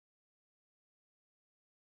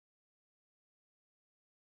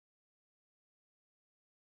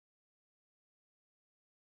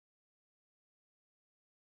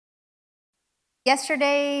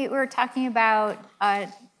Yesterday, we were talking about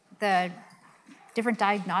the different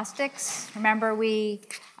diagnostics. Remember, we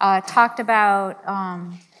talked about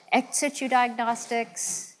ex situ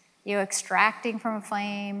diagnostics, extracting from a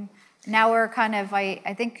flame. Now we're kind of,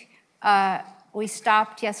 I think we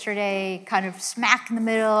stopped yesterday kind of smack in the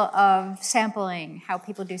middle of sampling, how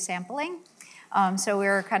people do sampling. So we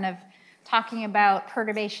were kind of talking about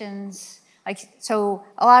perturbations. So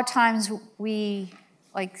a lot of times we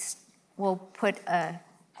we'll put a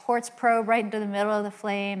quartz probe right into the middle of the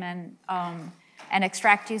flame and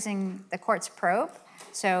extract using the quartz probe.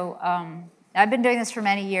 So I've been doing this for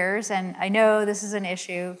many years, and I know this is an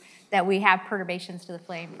issue that we have perturbations to the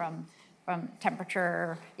flame from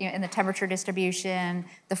temperature, in the temperature distribution,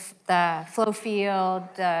 the flow field,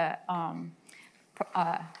 the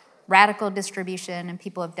radical distribution, and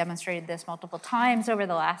people have demonstrated this multiple times over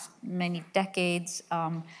the last many decades.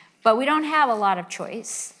 But we don't have a lot of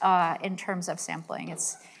choice in terms of sampling.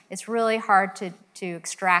 It's really hard to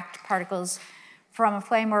extract particles from a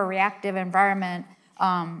flame or reactive environment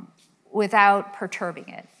without perturbing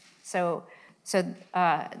it. So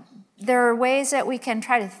there are ways that we can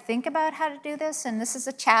try to think about how to do this, and this is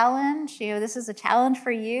a challenge. This is a challenge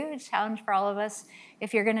for you, a challenge for all of us.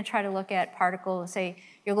 If you're going to try to look at particles, say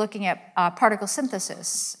you're looking at particle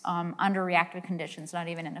synthesis under reactive conditions, not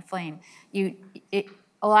even in a flame,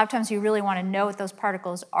 a lot of times you really want to know what those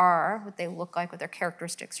particles are, what they look like, what their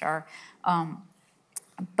characteristics are.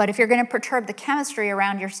 But if you're going to perturb the chemistry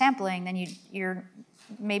around your sampling, then you're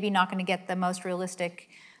maybe not going to get the most realistic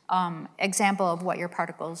example of what your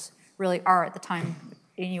particles really are at the time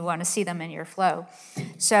and you want to see them in your flow.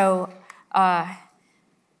 So,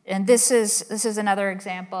 and this is another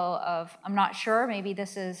example of, I'm not sure, maybe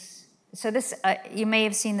this is, so this, you may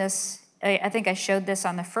have seen this, I think I showed this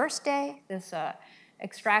on the first day, this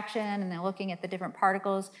extraction and then looking at the different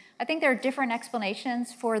particles. I think there are different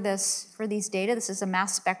explanations for these data. This is a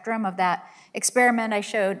mass spectrum of that experiment I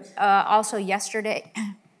showed also yesterday.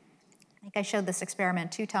 I think I showed this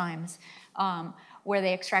experiment 2 times where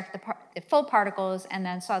they extract the full particles and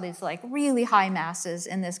then saw these really high masses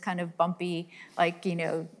in this kind of bumpy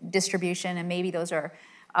distribution, and maybe those are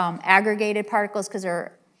aggregated particles because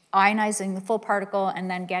they're ionizing the full particle and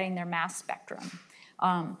then getting their mass spectrum.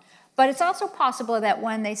 But it's also possible that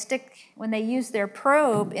when they use their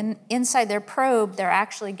probe, inside their probe, they're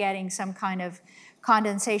actually getting some kind of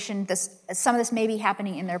condensation. Some of this may be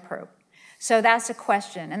happening in their probe. So that's a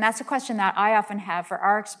question, and that's a question that I often have for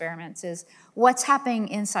our experiments is, what's happening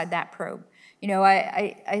inside that probe?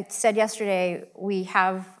 I said yesterday,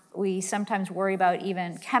 we sometimes worry about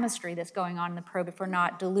even chemistry that's going on in the probe if we're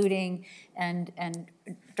not diluting and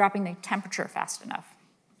dropping the temperature fast enough.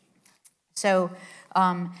 So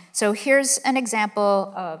here's an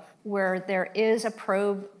example of where there is a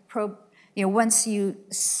probe. Once you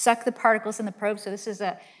suck the particles in the probe, so this is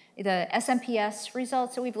the SMPS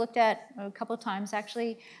results that we've looked at a couple of times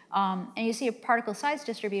actually, and you see a particle size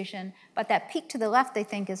distribution, but that peak to the left they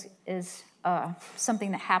think is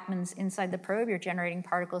something that happens inside the probe. You're generating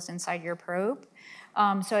particles inside your probe.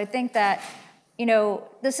 So I think that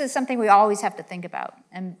this is something we always have to think about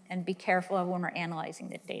and be careful of when we're analyzing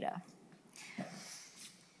the data.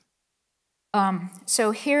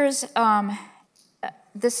 So here's,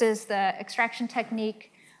 this is the extraction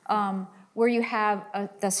technique where you have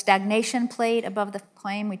the stagnation plate above the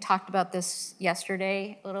flame. We talked about this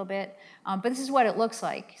yesterday a little bit, but this is what it looks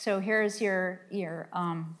like. So here's your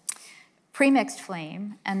premixed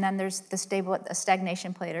flame, and then there's the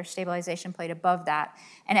stagnation plate or stabilization plate above that,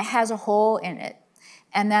 and it has a hole in it.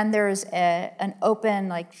 And then there's an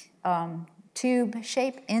open tube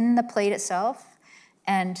shape in the plate itself,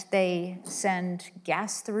 and they send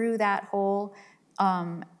gas through that hole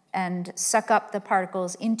and suck up the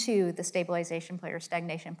particles into the stabilization plate or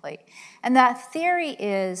stagnation plate. And that theory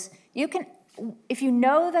is, if you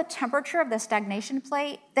know the temperature of the stagnation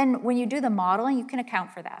plate, then when you do the modeling, you can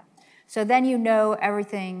account for that. So then you know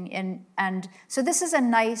everything, and so this is a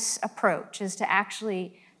nice approach, is to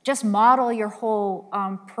actually just model your whole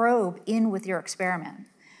probe in with your experiment.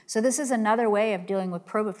 So this is another way of dealing with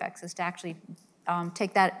probe effects, is to actually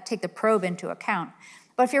take the probe into account.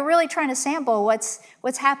 But if you're really trying to sample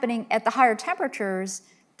what's happening at the higher temperatures,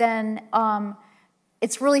 then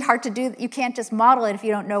it's really hard to do. You can't just model it if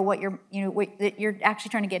you don't know what you're actually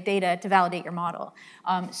trying to get data to validate your model.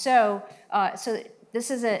 So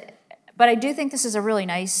this is but I do think this is a really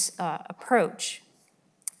nice approach.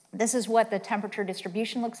 This is what the temperature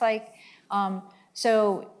distribution looks like.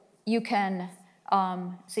 So you can,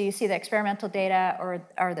 so you see the experimental data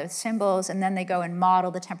or the symbols, and then they go and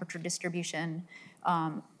model the temperature distribution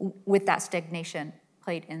with that stagnation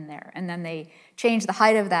plate in there. And then they change the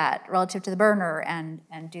height of that relative to the burner and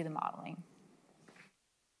do the modeling.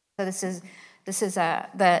 So this is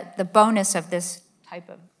the bonus of this type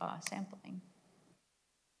of sampling.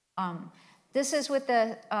 This is with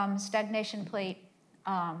the stagnation plate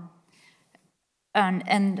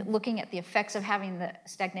and looking at the effects of having the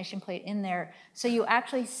stagnation plate in there. So you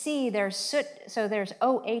actually see there's soot, so there's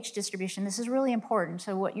OH distribution. This is really important.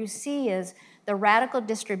 So what you see is the radical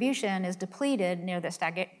distribution is depleted near the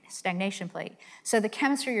stagnation plate. So the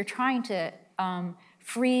chemistry you're trying to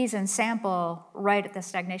freeze and sample right at the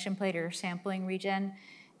stagnation plate or sampling region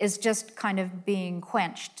is just kind of being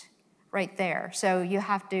quenched right there. So you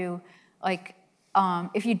have to, like,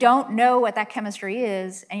 if you don't know what that chemistry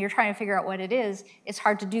is and you're trying to figure out what it is, it's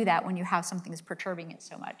hard to do that when you have something that's perturbing it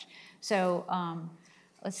so much. So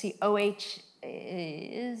let's see, OH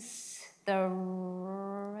is the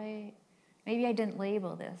right, maybe I didn't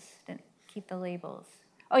label this, didn't keep the labels.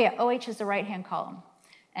 Oh yeah, OH is the right-hand column.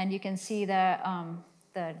 And you can see the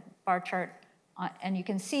bar chart, and you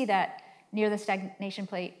can see that near the stagnation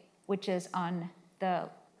plate, which is on the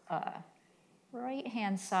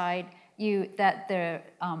right-hand side, that the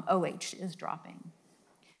OH is dropping.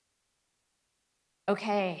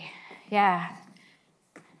 Okay, yeah.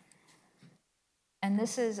 And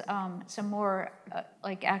this is some more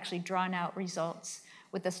like actually drawn out results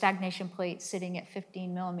with the stagnation plate sitting at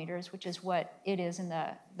 15 millimeters, which is what it is in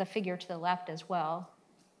the figure to the left as well.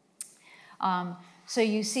 So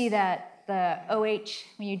you see that the OH,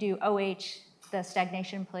 when you do OH, the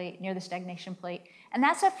stagnation plate, near the stagnation plate, and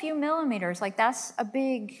that's a few millimeters, like that's a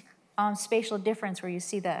big spatial difference where you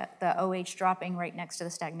see the OH dropping right next to the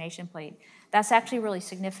stagnation plate. That's actually really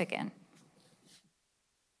significant.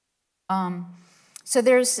 So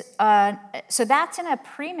that's in a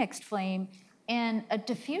premixed flame. In a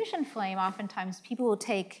diffusion flame, oftentimes people will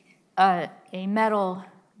take a metal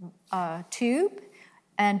tube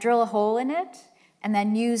and drill a hole in it, and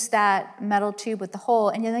then use that metal tube with the hole,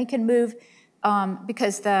 and then they can move,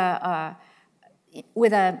 because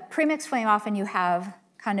with a premixed flame, often you have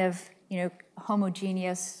kind of,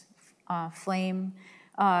 homogeneous flame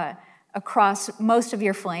across most of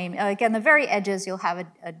your flame. Again, the very edges, you'll have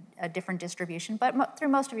a different distribution, but through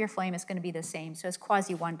most of your flame, it's going to be the same. So it's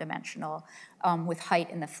quasi one-dimensional with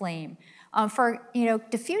height in the flame. For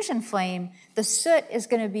diffusion flame, the soot is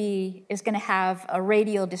going to have a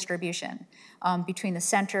radial distribution between the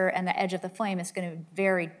center and the edge of the flame. It's going to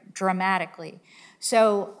vary dramatically.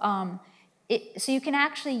 So so you can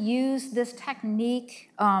actually use this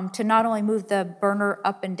technique to not only move the burner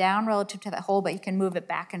up and down relative to that hole, but you can move it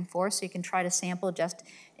back and forth, so you can try to sample just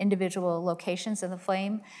individual locations of the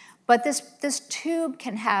flame. But this tube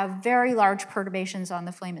can have very large perturbations on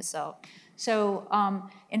the flame itself. So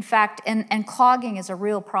in fact, and clogging is a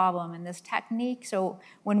real problem in this technique. So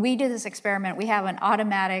when we do this experiment, we have an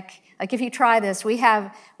automatic, like if you try this, we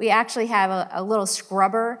actually have a little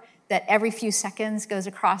scrubber that every few seconds goes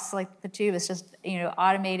across like the tube. It's just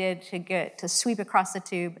automated to sweep across the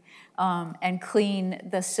tube and clean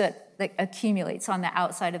the soot that accumulates on the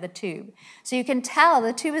outside of the tube. So you can tell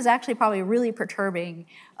the tube is actually probably really perturbing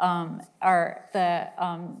the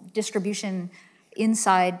distribution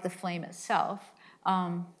inside the flame itself.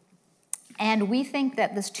 And we think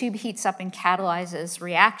that this tube heats up and catalyzes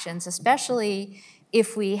reactions, especially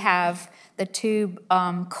if we have the tube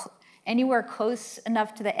anywhere close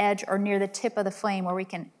enough to the edge or near the tip of the flame where we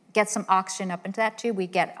can get some oxygen up into that tube. We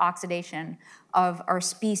get oxidation of our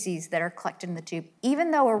species that are collected in the tube. Even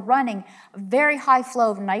though we're running a very high flow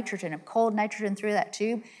of nitrogen, of cold nitrogen through that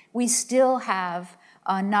tube, we still have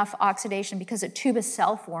enough oxidation because the tube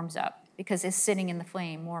itself warms up because it's sitting in the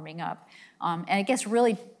flame warming up. And it gets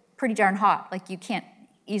really pretty darn hot. Like you can't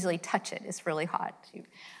easily touch it. It's really hot too.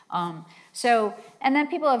 And then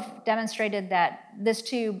people have demonstrated that this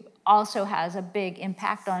tube also has a big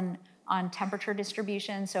impact on temperature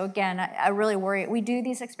distribution. So again, I really worry. We do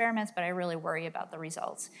these experiments, but I really worry about the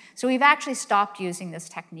results. So we've actually stopped using this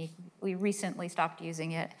technique. We recently stopped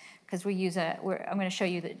using it because we use I'm going to show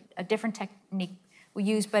you a different technique we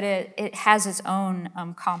use, but it has its own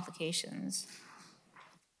complications.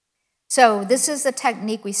 So this is the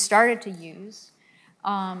technique we started to use.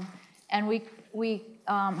 And we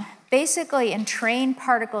basically entrain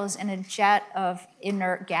particles in a jet of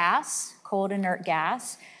inert gas, cold inert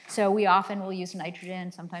gas. So we often will use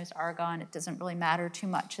nitrogen, sometimes argon. It doesn't really matter too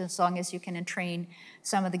much as long as you can entrain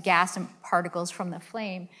some of the gas and particles from the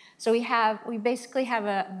flame. So we basically have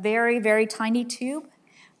a very, very tiny tube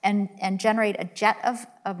and generate a jet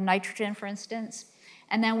of nitrogen, for instance.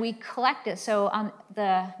 And then we collect it. So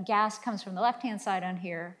the gas comes from the left-hand side on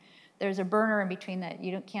here. there's a burner in between that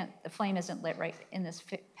the flame isn't lit right in this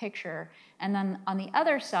picture. And then on the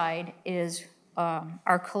other side is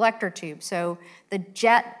our collector tube. So the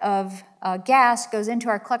jet of gas goes into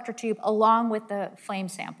our collector tube along with the flame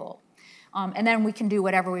sample. And then we can do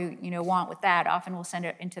whatever we want with that. Often we'll send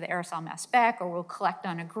it into the aerosol mass spec, or we'll collect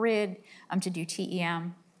on a grid to do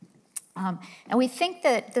TEM. And we think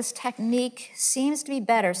that this technique seems to be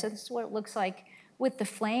better. So this is what it looks like with the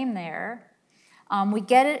flame there. We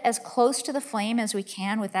get it as close to the flame as we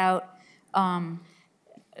can without,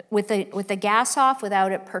 with the gas off,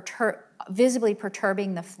 without it visibly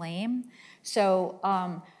perturbing the flame. So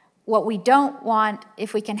what we don't want,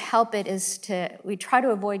 if we can help it, is we try to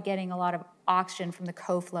avoid getting a lot of oxygen from the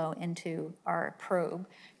co-flow into our probe,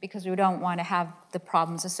 because we don't want to have the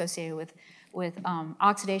problems associated with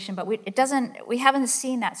oxidation. But we haven't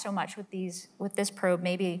seen that so much with this probe.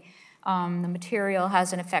 Maybe the material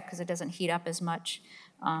has an effect because it doesn't heat up as much.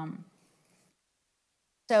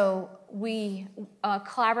 So we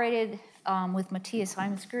collaborated with Matthias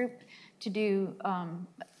Heim's group to do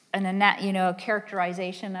a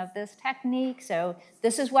characterization of this technique. So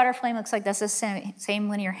this is what our flame looks like. That's the same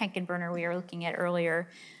linear Henkin burner we were looking at earlier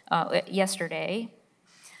yesterday.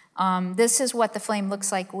 This is what the flame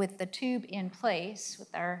looks like with the tube in place, with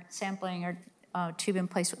our sampling our tube in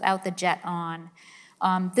place without the jet on.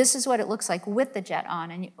 This is what it looks like with the jet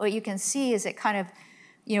on. And what you can see is it kind of,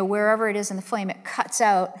 wherever it is in the flame, it cuts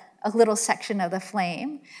out a little section of the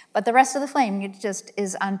flame, but the rest of the flame just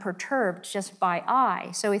is unperturbed just by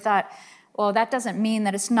eye. So we thought, well, that doesn't mean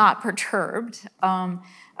that it's not perturbed. And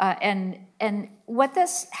what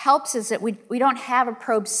this helps is that we don't have a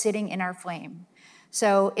probe sitting in our flame.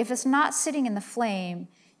 So if it's not sitting in the flame,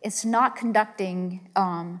 it's not conducting,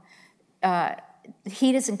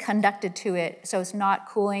 heat isn't conducted to it, so it's not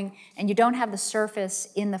cooling, and you don't have the surface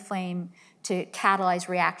in the flame to catalyze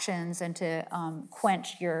reactions and to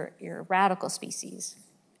quench your radical species.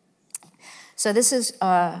 So this is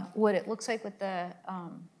what it looks like with the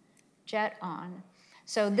jet on.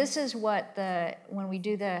 So this is what when we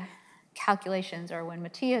do the calculations, or when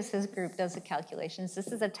Matthias's group does the calculations, this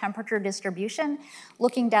is a temperature distribution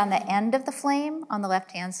looking down the end of the flame on the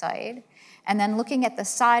left-hand side, and then looking at the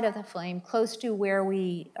side of the flame close to where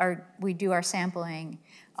we do our sampling.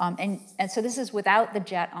 And so this is without the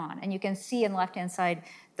jet on. And you can see on the left-hand side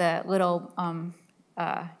the little,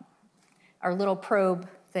 our little probe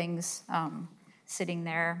things sitting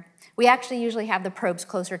there. We actually usually have the probes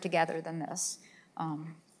closer together than this.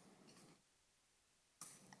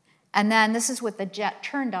 And then this is with the jet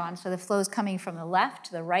turned on, so the flow is coming from the left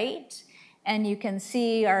to the right. And you can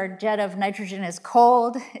see our jet of nitrogen is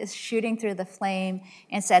cold, is shooting through the flame,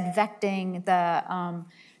 and it's advecting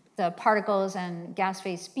the particles and gas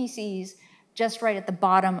phase species just right at the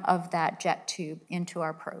bottom of that jet tube into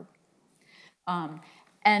our probe.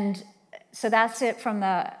 And so that's it from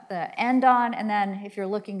the end on, and then if you're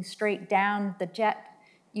looking straight down the jet,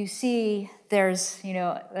 you see there's,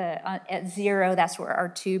 at 0, that's where our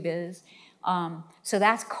tube is. So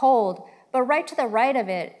that's cold, but right to the right of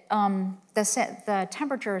it, the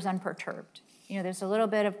temperature is unperturbed. There's a little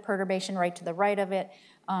bit of perturbation right to the right of it,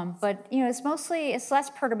 but it's less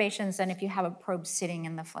perturbations than if you have a probe sitting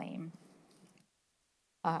in the flame.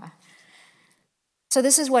 So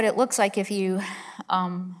this is what it looks like if you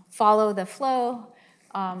follow the flow,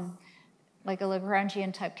 like a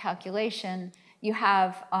Lagrangian type calculation. You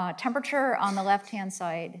have temperature on the left-hand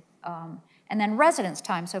side, and then residence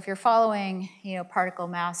time. So if you're following, particle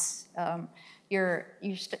mass,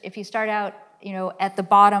 if you start out, at the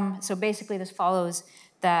bottom. So basically, this follows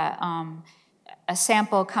a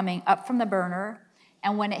sample coming up from the burner,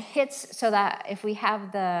 and when it hits, so that if we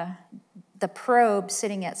have the probe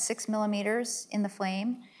sitting at 6 millimeters in the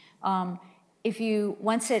flame,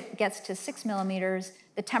 once it gets to 6 millimeters,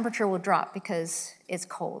 the temperature will drop because it's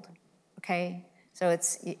cold. Okay. So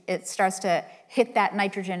it starts to hit that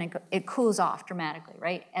nitrogen and it cools off dramatically,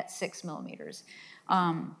 right, at 6 millimeters.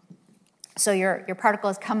 So your particle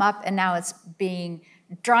has come up and now it's being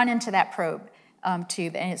drawn into that probe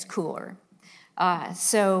tube and it's cooler. And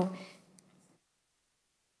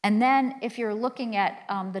then if you're looking at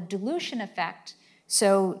the dilution effect,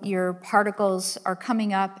 so your particles are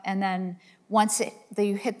coming up and then once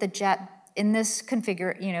you hit the jet in this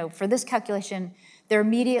for this calculation, they're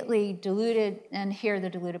immediately diluted, and here they're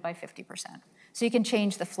diluted by 50%. So you can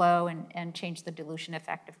change the flow and change the dilution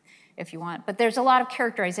effect if you want. But there's a lot of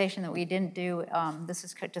characterization that we didn't do. This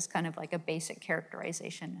is just kind of like a basic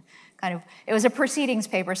characterization. It was a proceedings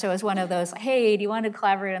paper, so it was one of those, hey, do you want to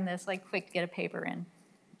collaborate on this? Like, quick, get a paper in.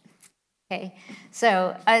 Okay,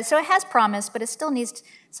 so it has promise, but it still needs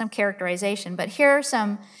some characterization. But here are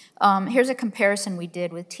some, here's a comparison we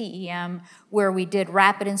did with TEM, where we did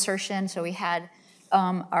rapid insertion. So we had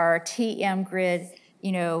our TEM grid,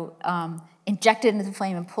 injected into the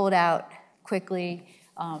flame and pulled out quickly.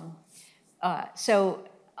 So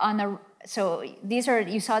these are,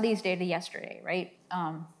 you saw these data yesterday, right?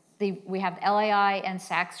 We have LAI and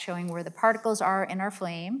SACs showing where the particles are in our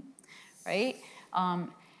flame, right?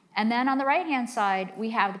 And then on the right-hand side, we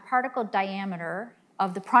have the particle diameter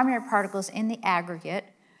of the primary particles in the aggregate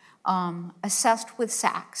assessed with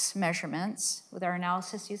SACs measurements, with our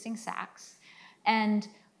analysis using SACs. And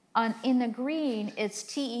in the green, it's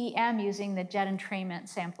TEM using the jet entrainment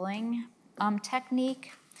sampling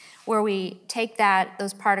technique, where we take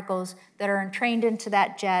those particles that are entrained into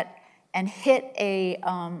that jet and hit a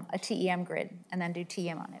TEM grid and then do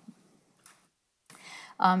TEM on it.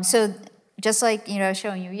 So just like I was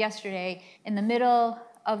showing you yesterday, in the middle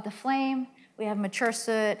of the flame, we have mature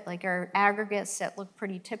soot, like our aggregates that look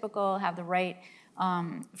pretty typical, have the right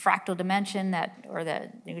fractal dimension or the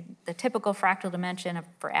typical fractal dimension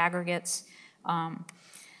for aggregates.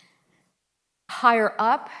 Higher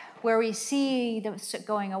up, where we see the soot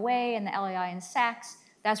going away and the LAI and SACs,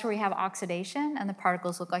 that's where we have oxidation, and the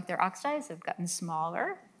particles look like they're oxidized. They've gotten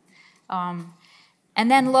smaller. And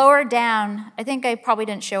then lower down, I think I probably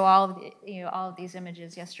didn't show all of these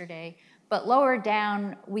images yesterday, but lower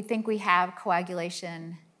down, we think we have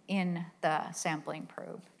coagulation in the sampling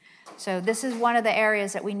probe. So this is one of the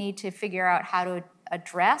areas that we need to figure out how to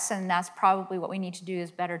address, and that's probably what we need to do is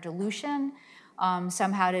better dilution,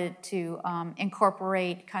 somehow to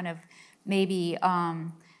incorporate kind of maybe,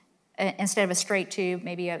 instead of a straight tube,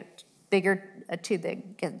 maybe a tube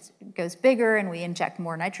that goes bigger, and we inject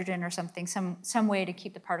more nitrogen or something, some way to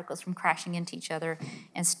keep the particles from crashing into each other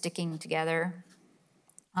and sticking together.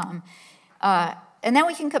 And then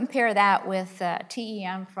we can compare that with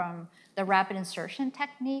TEM from the rapid insertion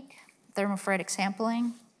technique, thermophoretic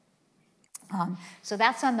sampling. So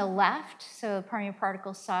that's on the left, so the primary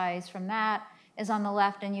particle size from that is on the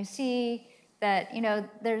left, and you see that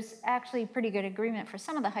there's actually pretty good agreement for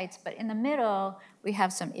some of the heights, but in the middle we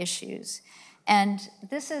have some issues. And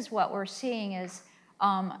this is what we're seeing is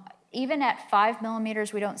even at 5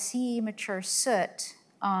 millimeters we don't see mature soot.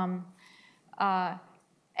 At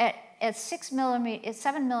 7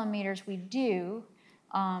 millimeters we do,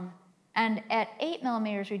 and at 8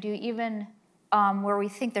 millimeters we do, even where we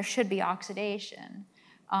think there should be oxidation.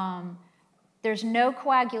 There's no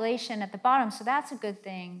coagulation at the bottom, so that's a good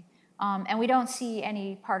thing. And we don't see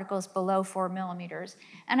any particles below 4 millimeters.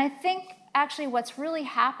 And I think actually what's really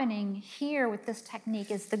happening here with this technique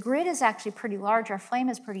is the grid is actually pretty large, our flame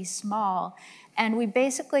is pretty small, and we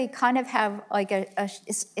basically kind of have like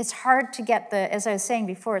it's hard to get as I was saying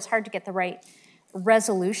before, it's hard to get the right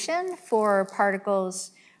resolution for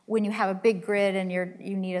particles when you have a big grid and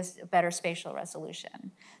you need a better spatial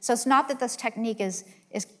resolution. So it's not that this technique is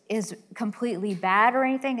completely bad or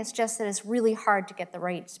anything, it's just that it's really hard to get the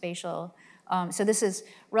right spatial. So this is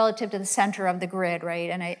relative to the center of the grid, right?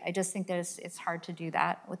 And I just think that it's hard to do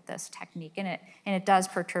that with this technique, and it does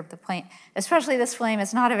perturb the flame. Especially this flame,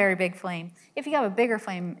 it's not a very big flame. If you have a bigger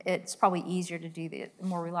flame, it's probably easier to do the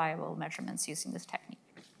more reliable measurements using this technique.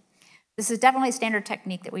 This is definitely a standard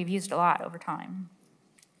technique that we've used a lot over time.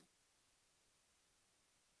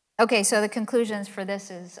 Okay, so the conclusions for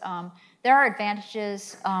this is there are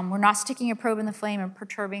advantages. We're not sticking a probe in the flame and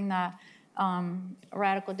perturbing the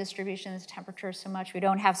radical distribution of temperature so much. We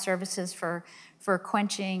don't have services for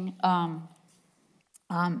quenching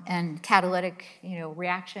and catalytic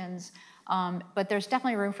reactions, but there's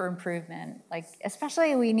definitely room for improvement. Like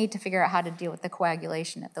especially we need to figure out how to deal with the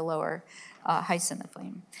coagulation at the lower heights in the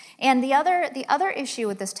flame. And the other issue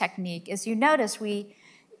with this technique is you notice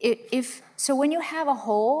so when you have a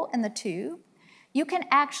hole in the tube, you can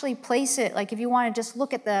actually place it, like if you want to just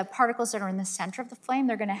look at the particles that are in the center of the flame,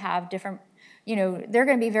 they're going to have different, they're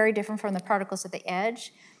going to be very different from the particles at the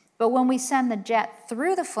edge. But when we send the jet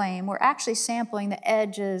through the flame, we're actually sampling the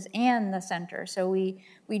edges and the center. So we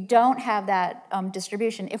don't have that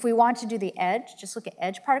distribution. If we want to do the edge, just look at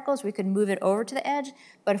edge particles, we could move it over to the edge.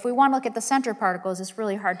 But if we want to look at the center particles, it's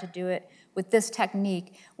really hard to do it with this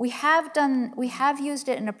technique. We have used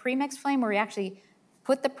it in a premix flame where we actually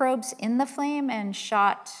put the probes in the flame and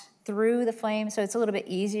shot through the flame, so it's a little bit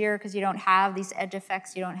easier because you don't have these edge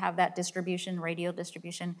effects, you don't have that distribution, radial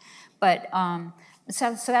distribution. But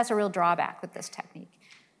so that's a real drawback with this technique.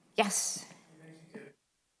 Yes?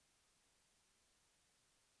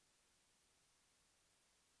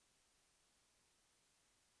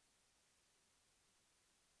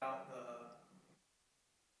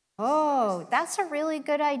 Oh, that's a really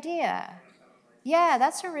good idea. Yeah,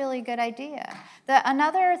 that's a really good idea.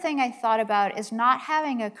 Another thing I thought about is not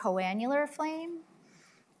having a coannular flame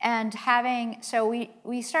and having, so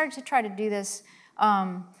we started to try to do this,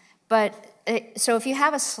 so if you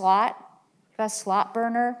have a slot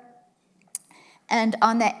burner, and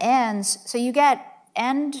on the ends, so you get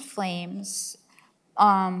end flames,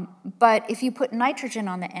 but if you put nitrogen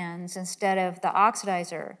on the ends instead of the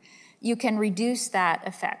oxidizer, you can reduce that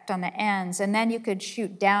effect on the ends, and then you could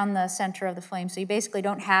shoot down the center of the flame. So you basically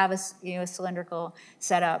don't have a cylindrical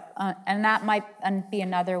setup, and that might be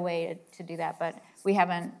another way to do that. But we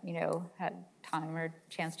haven't had time or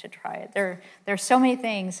chance to try it. There's so many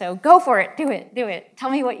things. So go for it. Do it. Tell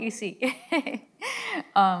me what you see.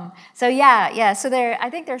 So yeah. So I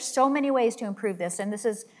think there's so many ways to improve this, and this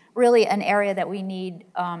is really an area that we need.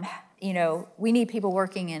 We need people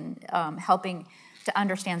working in helping to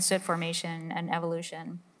understand soot formation and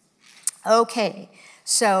evolution. Okay,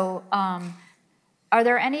 so are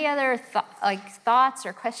there any other thoughts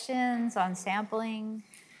or questions on sampling?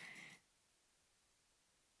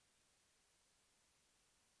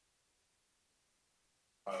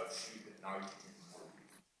 Shoot the nitrogen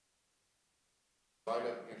right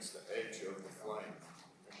up against the edge of the flame,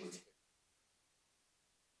 in which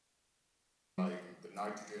the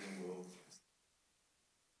nitrogen will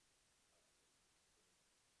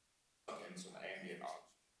suck in some ambient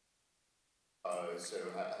oxygen. So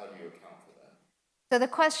how do you account for that? So the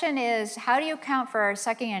question is, how do you account for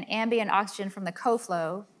sucking in ambient oxygen from the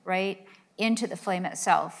co-flow, right, into the flame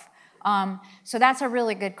itself? So that's a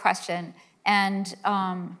really good question. And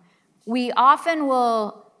we often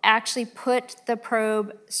will actually put the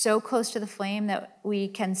probe so close to the flame that we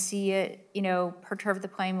can see it, perturb the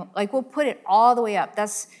flame. Like we'll put it all the way up.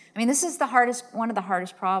 This is one of the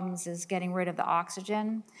hardest problems is getting rid of the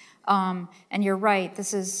oxygen. And you're right,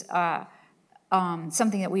 this is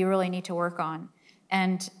something that we really need to work on.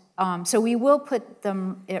 And so we will put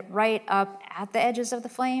it right up at the edges of the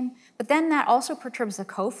flame, but then that also perturbs the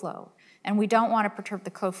co-flow. And we don't want to perturb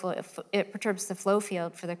the co-flow. It perturbs the flow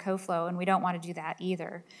field for the co-flow, and we don't want to do that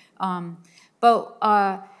either. But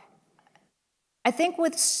I think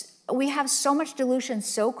we have so much dilution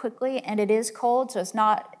so quickly, and it is cold, so it's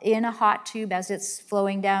not in a hot tube as it's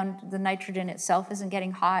flowing down. The nitrogen itself isn't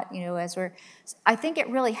getting hot, I think it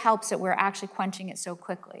really helps that we're actually quenching it so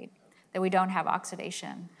quickly that we don't have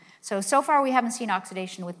oxidation. So far we haven't seen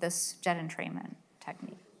oxidation with this jet entrainment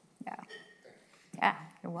technique. Yeah,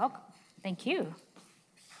 you're welcome. Thank you.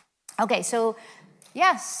 Okay, so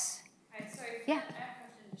yes. Hi, so yeah. The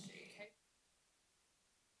aircraft industry,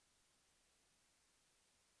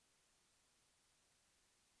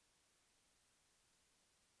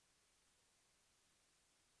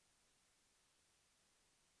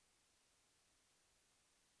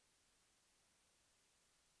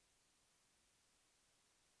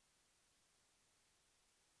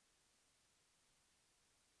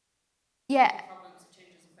 Yeah.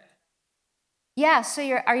 Yeah, so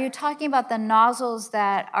are you talking about the nozzles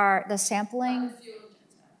that are the sampling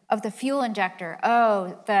of the fuel injector?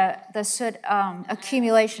 Oh, the soot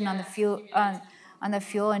accumulation on the fuel on the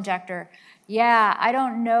fuel injector. Yeah, I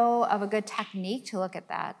don't know of a good technique to look at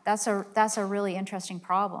that. That's a really interesting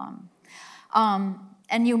problem.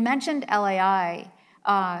 And you mentioned LAI.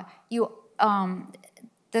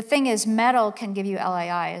 The thing is, metal can give you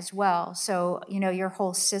LAI as well. So, your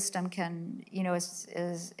whole system can,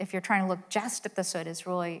 is if you're trying to look just at the soot, is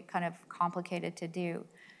really kind of complicated to do.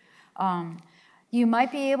 You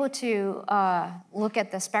might be able to look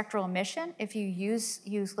at the spectral emission if you use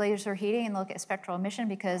laser heating and look at spectral emission,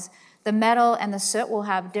 because the metal and the soot will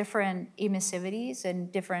have different emissivities and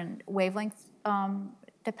different wavelength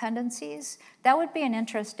dependencies. That would be an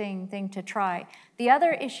interesting thing to try. The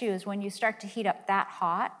other issue is when you start to heat up that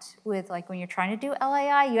hot with, when you're trying to do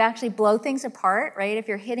LAI, you actually blow things apart, right? If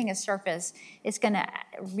you're hitting a surface, it's gonna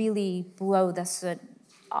really blow the soot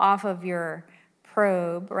off of your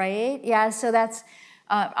probe, right? Yeah, so that's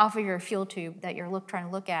off of your fuel tube that you're trying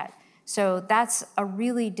to look at. So that's a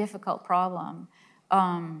really difficult problem.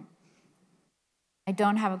 I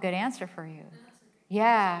don't have a good answer for you.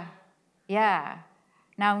 Yeah.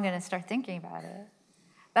 Now I'm going to start thinking about it.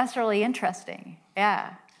 That's really interesting.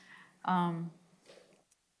 Yeah.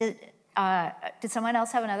 Did someone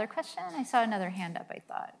else have another question? I saw another hand up, I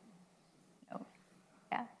thought. No?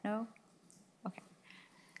 Yeah? No?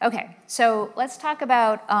 Okay, so let's talk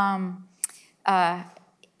about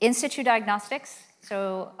in situ diagnostics.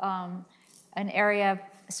 So an area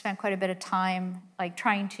spent quite a bit of time like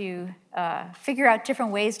trying to figure out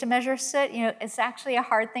different ways to measure SIT. It's actually a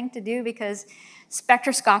hard thing to do because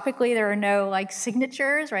spectroscopically there are no like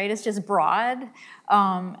signatures, right? It's just broad,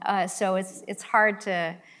 so it's hard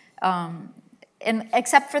to. And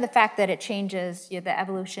except for the fact that it changes, the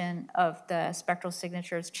evolution of the spectral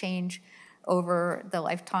signatures change over the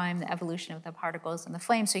lifetime, the evolution of the particles and the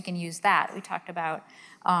flame, so you can use that. We talked about,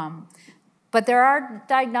 but there are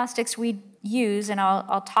diagnostics we use, and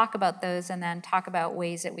I'll talk about those and then talk about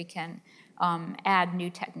ways that we can add new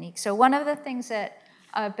techniques. So one of the things that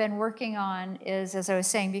I've been working on is, as I was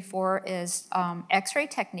saying before, is X-ray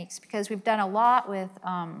techniques, because we've done a lot with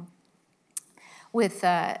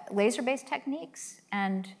laser-based techniques,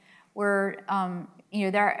 and we're,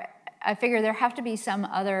 I figure there have to be some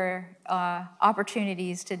other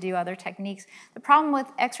opportunities to do other techniques. The problem with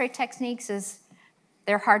X-ray techniques is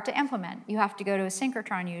they're hard to implement. You have to go to a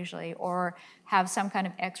synchrotron usually, or have some kind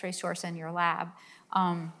of X-ray source in your lab.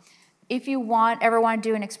 If you ever want to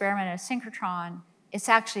do an experiment at a synchrotron, it's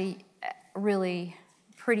actually really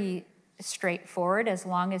pretty straightforward as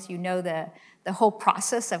long as you know the whole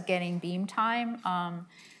process of getting beam time.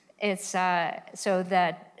 So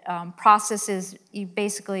that process is, you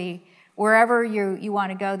basically, wherever you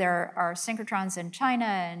want to go, there are synchrotrons in China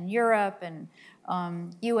and Europe and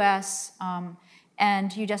US,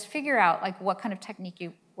 and you just figure out like what kind of technique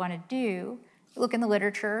you want to do, look in the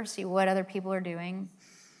literature, see what other people are doing,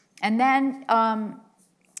 and then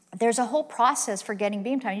there's a whole process for getting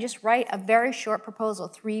beam time. You just write a very short proposal,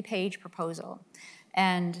 3-page proposal,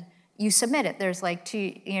 and you submit it. There's like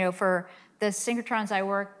for the synchrotrons I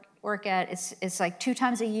work at, it's like 2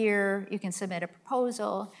 times a year you can submit a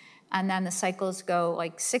proposal, and then the cycles go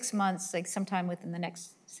like 6 months, like sometime within the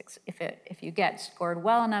next 6, if you get scored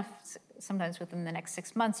well enough, sometimes within the next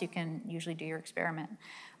 6 months you can usually do your experiment.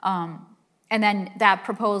 And then that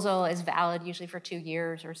proposal is valid usually for 2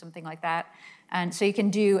 years or something like that. And so you can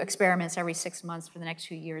do experiments every 6 months for the next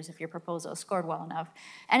 2 years if your proposal is scored well enough.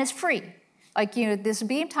 And it's free. Like, this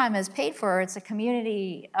beam time is paid for. It's a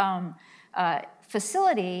community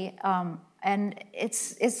facility, and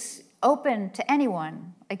it's open to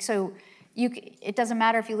anyone. Like, so it doesn't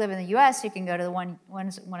matter if you live in the US, you can go to one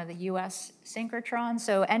of the US synchrotrons.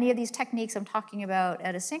 So any of these techniques I'm talking about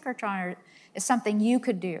at a synchrotron is something you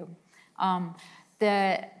could do. And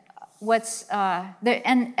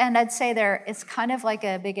I'd say it's kind of like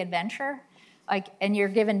a big adventure. And you're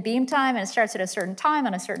given beam time, and it starts at a certain time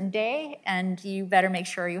on a certain day, and you better make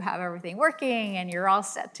sure you have everything working and you're all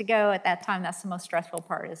set to go at that time. That's the most stressful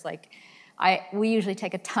part, is like, we usually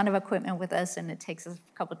take a ton of equipment with us, and it takes us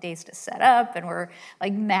a couple of days to set up, and we're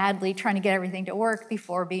like madly trying to get everything to work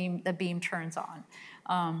before the beam turns on.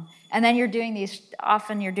 And then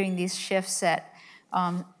often you're doing these shifts that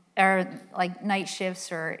are like night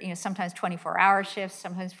shifts, or sometimes 24-hour shifts,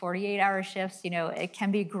 sometimes 48-hour shifts. It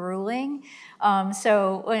can be grueling.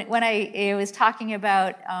 So when I was talking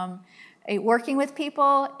about working with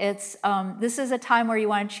people, this is a time where you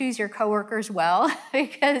want to choose your coworkers well,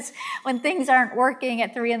 because when things aren't working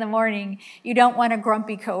at 3 in the morning, you don't want a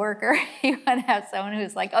grumpy coworker. You want to have someone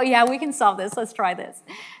who's like, oh yeah, we can solve this, let's try this.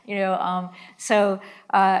 So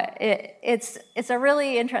it's a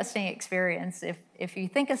really interesting experience. If you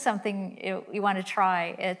think of something you want to try,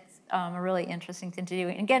 it's a really interesting thing to do.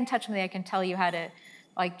 And get in touch with me, I can tell you how to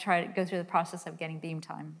try to go through the process of getting beam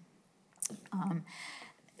time.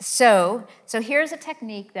 So here's a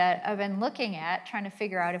technique that I've been looking at, trying to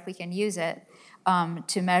figure out if we can use it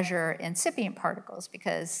to measure incipient particles,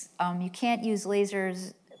 because you can't use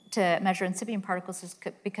lasers to measure incipient particles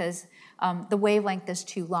because the wavelength is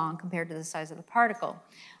too long compared to the size of the particle.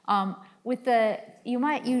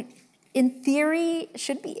 You in theory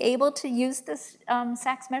should be able to use this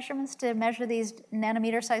SAX measurements to measure these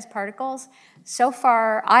nanometer-sized particles. So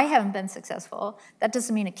far, I haven't been successful. That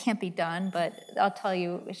doesn't mean it can't be done, but I'll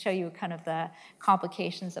show you kind of the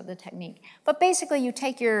complications of the technique. But basically, you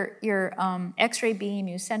take your X-ray beam,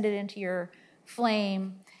 you send it into your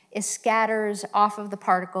flame, it scatters off of the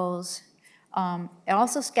particles. It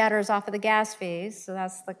also scatters off of the gas phase, so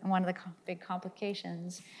that's one of the big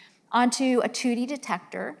complications, onto a 2D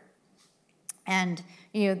detector. And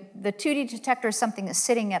the 2D detector is something that's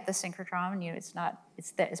sitting at the synchrotron.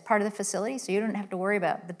 It's part of the facility, so you don't have to worry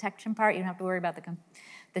about the detection part. You don't have to worry about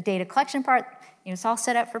the data collection part. It's all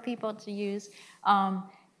set up for people to use.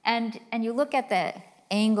 And you look at the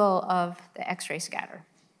angle of the X-ray scatter.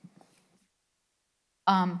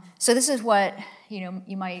 So this is what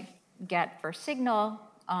you might get for signal,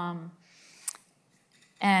 and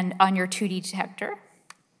on your 2D detector.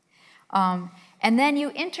 And then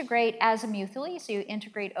you integrate azimuthally, so you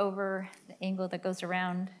integrate over the angle that goes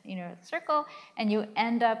around, the circle, and you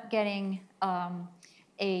end up getting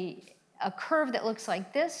a curve that looks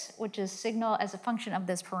like this, which is signal as a function of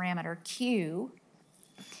this parameter Q,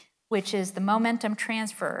 which is the momentum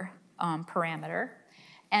transfer parameter.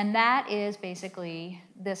 And that is basically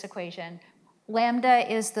this equation.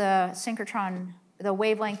 Lambda is the synchrotron, the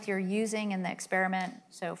wavelength you're using in the experiment,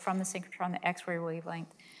 so from the synchrotron, the X-ray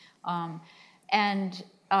wavelength.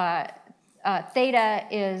 Theta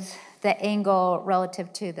is the angle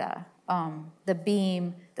relative to the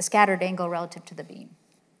beam, the scattered angle relative to the beam.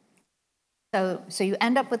 So you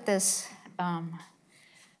end up with this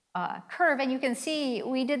curve, and you can see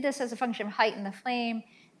we did this as a function of height in the flame,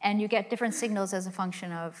 and you get different signals as a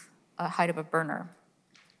function of height of a burner.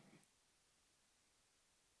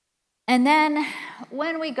 And then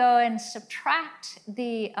when we go and subtract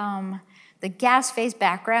the gas phase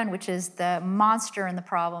background, which is the monster in the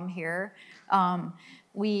problem here,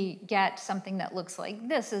 we get something that looks like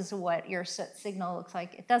this is what your signal looks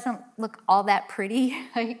like. It doesn't look all that pretty.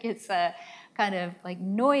 Like it's kind of like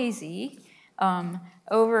noisy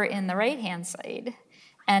over in the right-hand side.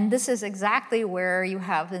 And this is exactly where you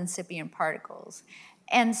have incipient particles.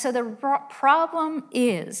 And so the problem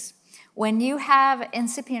is, when you have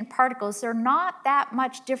incipient particles, they're not that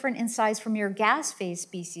much different in size from your gas phase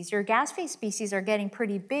species. Your gas phase species are getting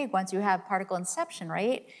pretty big once you have particle inception,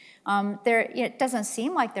 right? It doesn't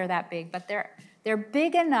seem like they're that big, but they're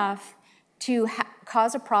big enough to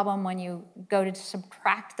cause a problem when you go to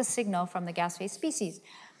subtract the signal from the gas phase species.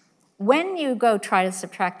 When you go try to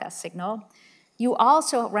subtract that signal, you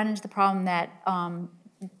also run into the problem that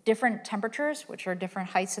different temperatures, which are different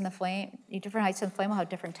heights in the flame will have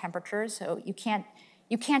different temperatures. So you can't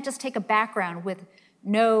just take a background with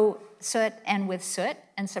no soot and with soot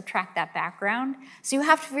and subtract that background. So you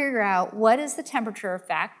have to figure out what is the temperature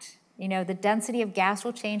effect. The density of gas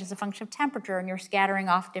will change as a function of temperature, and you're scattering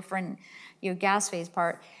off different gas phase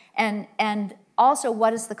part. And also,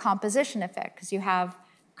 what is the composition effect? Because you have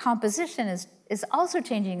composition is also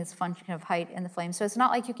changing as a function of height in the flame. So it's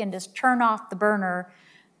not like you can just turn off the burner,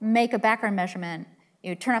 make a background measurement,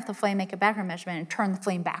 turn off the flame, make a background measurement, and turn the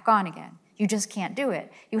flame back on again. You just can't do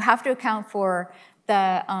it. You have to account for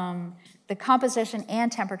the composition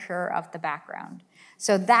and temperature of the background.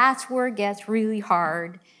 So that's where it gets really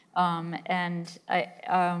hard. And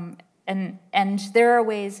there are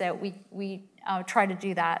ways that we try to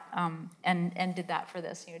do that and did that for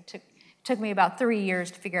this. It took me about 3 years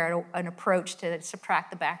to figure out an approach to subtract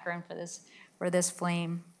the background for this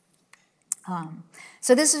flame.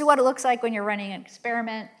 So this is what it looks like when you're running an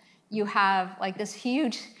experiment. You have like this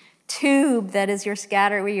huge tube that is your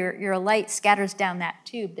scatter, where your light scatters down that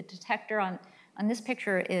tube. The detector on this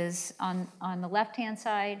picture is on the left-hand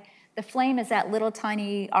side. The flame is that little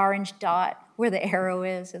tiny orange dot where the arrow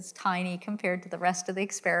is. It's tiny compared to the rest of the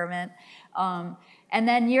experiment. And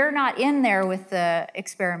then you're not in there with the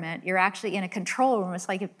experiment. You're actually in a control room. It's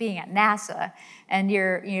like being at NASA, and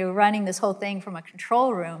you're running this whole thing from a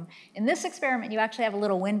control room. In this experiment, you actually have a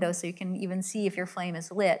little window so you can even see if your flame is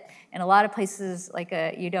lit. In a lot of places,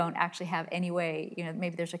 you don't actually have any way.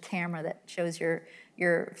 Maybe there's a camera that shows your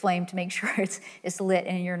flame to make sure it's lit,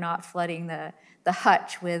 and you're not flooding the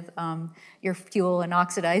hutch with your fuel and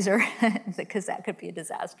oxidizer, because that could be a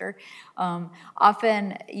disaster.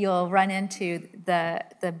 Often you'll run into the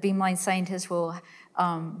beamline scientists will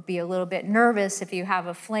be a little bit nervous if you have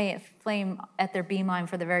a flame at their beamline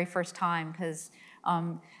for the very first time, because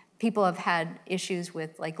people have had issues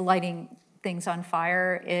with lighting things on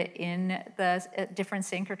fire in the different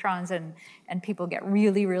synchrotrons, and people get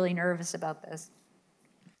really, really nervous about this.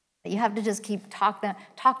 You have to just keep talk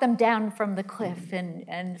them down from the cliff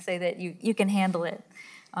and say that you can handle it.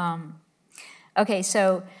 Okay,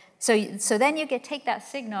 so then you take that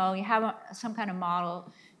signal, you have some kind of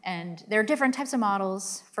model, and there are different types of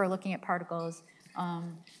models for looking at particles.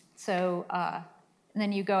 And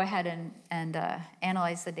then you go ahead and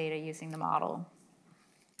analyze the data using the model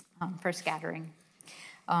for scattering.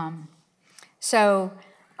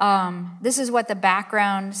 This is what the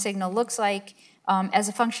background signal looks like. As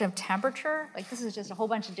a function of temperature, this is just a whole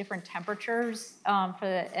bunch of different temperatures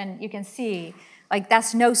and you can see,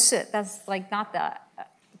 that's no soot. That's not the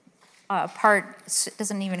part,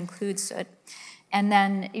 doesn't even include soot. And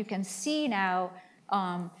then you can see now,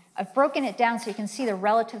 I've broken it down so you can see the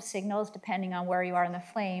relative signals depending on where you are in the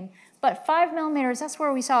flame. But 5 millimeters, that's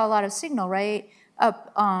where we saw a lot of signal, right?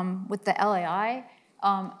 Up with the LAI.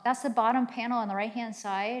 That's the bottom panel on the right-hand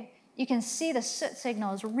side. You can see the soot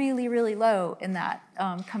signal is really, really low in that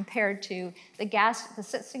compared to the gas. The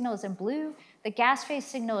soot signal is in blue. the gas phase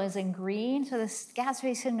signal is in green, so the gas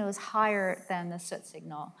phase signal is higher than the soot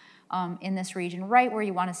signal in this region, right where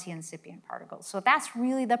you want to see incipient particles. So that's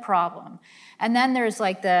really the problem. And then there's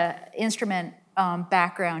like the instrument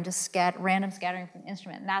background, just random scattering from the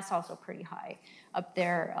instrument, and that's also pretty high up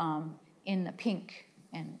there in the pink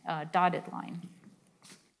and dotted line.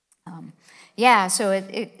 Yeah, so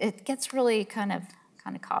it gets really kind of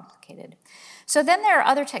complicated. So then there are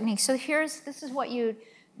other techniques. So this is what you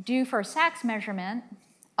do for a SACS measurement.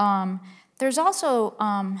 There's also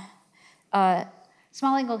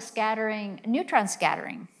small angle scattering, neutron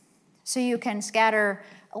scattering. So you can scatter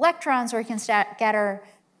electrons or you can scatter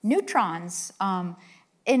neutrons.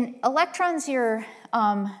 In electrons, you're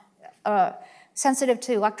sensitive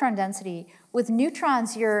to electron density. With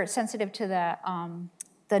neutrons, you're sensitive to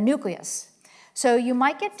the nucleus. So you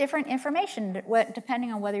might get different information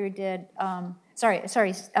depending on whether you did,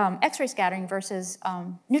 X-ray scattering versus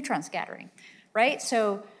neutron scattering, right?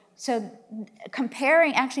 So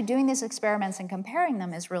comparing, actually doing these experiments and comparing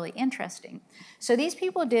them is really interesting. So these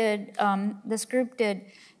people did, this group did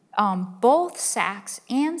both SACS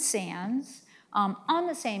and SANS on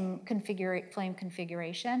the same flame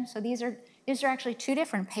configuration. So these are actually 2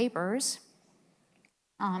 different papers.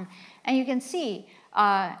 And you can see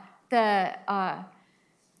there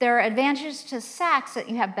are advantages to SACS that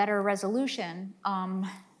you have better resolution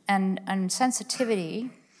and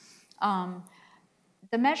sensitivity.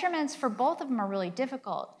 The measurements for both of them are really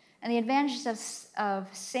difficult. And the advantages of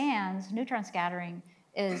SANS, neutron scattering,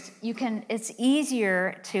 is it's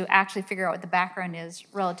easier to actually figure out what the background is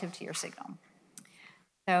relative to your signal.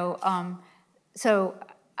 So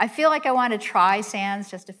I feel like I want to try SANS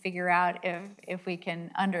just to figure out if we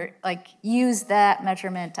can use that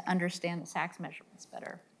measurement to understand the SACS measurements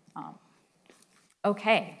better.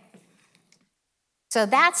 Okay. So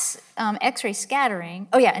that's X-ray scattering.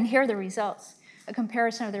 Oh yeah, and here are the results. A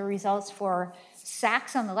comparison of the results for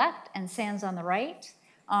SACS on the left and SANS on the right.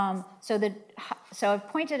 So I've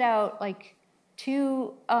pointed out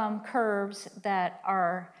 2 curves that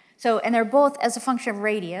are, and they're both as a function of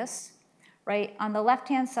radius, right? On the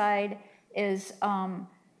left-hand side is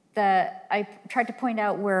I tried to point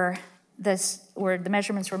out where the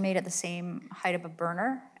measurements were made at the same height of a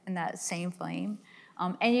burner in that same flame.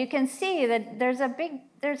 And you can see that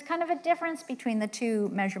there's kind of a difference between the 2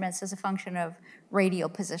 measurements as a function of radial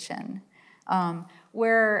position.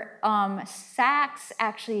 Where SACS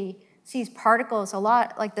actually sees particles a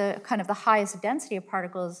lot, like the highest density of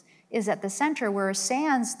particles is at the center, whereas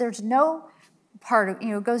SANS, there's no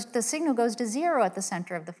the signal goes to 0 at the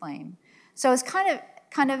center of the flame. So it's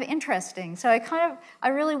kind of interesting. So I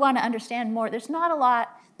really want to understand more. There's not a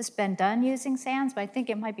lot that's been done using SANS, but I think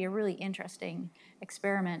it might be a really interesting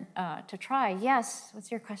experiment to try. Yes, what's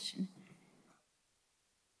your question?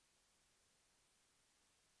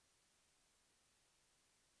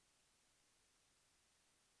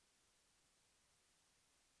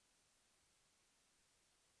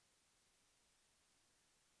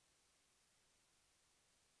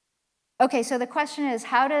 Okay, so the question is,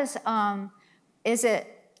 how does, are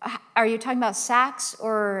you talking about SACS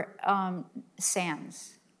or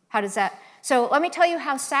SANS? How does that, so let me tell you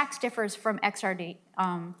how SACS differs from XRD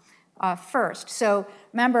first. So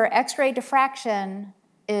remember, X-ray diffraction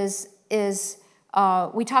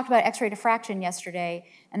we talked about X-ray diffraction yesterday,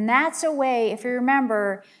 and that's a way, if you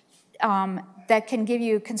remember, that can give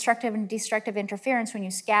you constructive and destructive interference when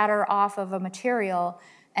you scatter off of a material,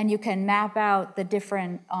 and you can map out the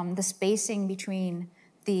different, the spacing between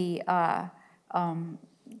the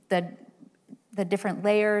different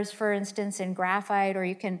layers, for instance, in graphite, or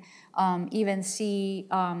you can even see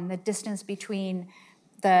the distance between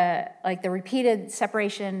the repeated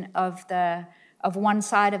separation of one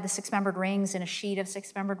side of the 6-membered rings in a sheet of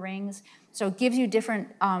 6-membered rings. So it gives you different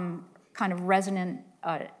kind of resonant,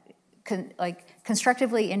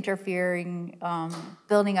 constructively interfering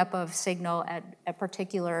building up of signal at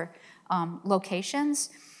particular locations.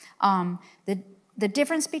 The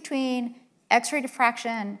difference between X-ray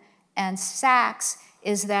diffraction and SACS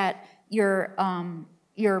is that you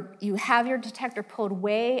have your detector pulled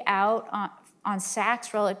way out on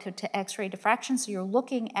SACS relative to X-ray diffraction, so you're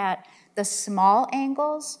looking at the small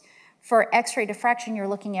angles. For X-ray diffraction, you're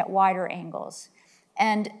looking at wider angles.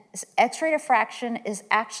 And X-ray diffraction is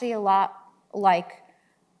actually a lot like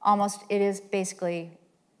it is basically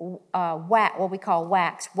what we call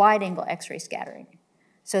WAX, wide-angle X-ray scattering.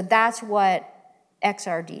 So that's what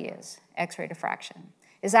XRD is, X-ray diffraction.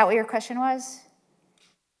 Is that what your question was?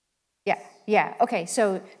 Yeah. Okay.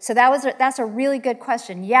 So that's a really good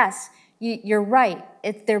question. Yes, you're right.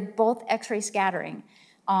 They're both X-ray scattering.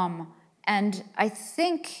 And I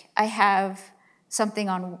think I have something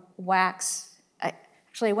on wax.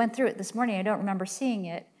 Actually, I went through it this morning. I don't remember seeing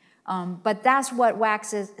it. But that's what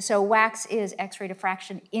wax is. So wax is X-ray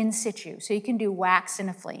diffraction in situ. So you can do wax in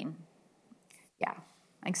a flame. Yeah,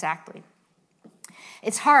 exactly.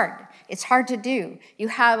 It's hard. It's hard to do. You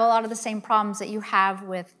have a lot of the same problems that you have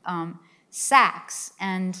with SACs,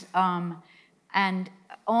 and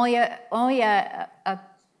only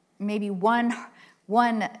maybe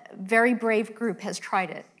one very brave group has tried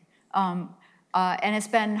it, and it's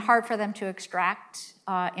been hard for them to extract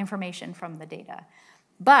information from the data.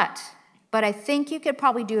 But I think you could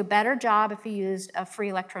probably do a better job if you used a free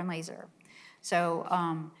electron laser.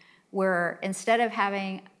 So where instead of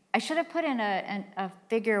having, I should have put in a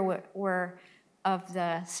figure where of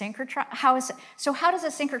the synchrotron. How does a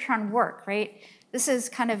synchrotron work, right? This is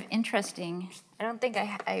kind of interesting. I don't think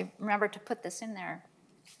I remember to put this in there.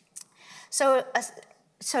 So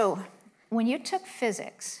when you took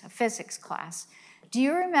physics, a physics class, do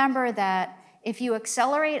you remember that if you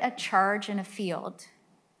accelerate a charge in a field,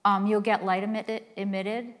 you'll get light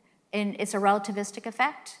emitted, and it's a relativistic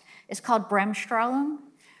effect? It's called Bremsstrahlung,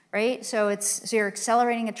 right? So you're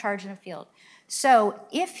accelerating a charge in a field. So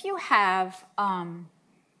if you have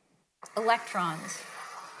electrons,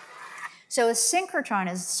 so a synchrotron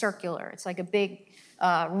is circular. It's like a big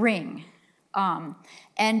ring.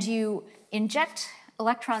 And you inject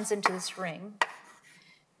electrons into this ring,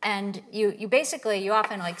 and you basically, you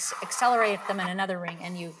often like accelerate them in another ring,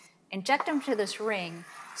 and you inject them to this ring.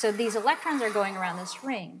 So these electrons are going around this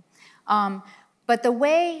ring. But the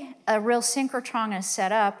way a real synchrotron is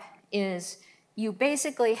set up is you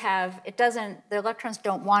basically have, the electrons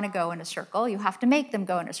don't want to go in a circle. You have to make them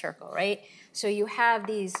go in a circle, right? So you have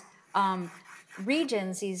these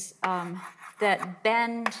regions, that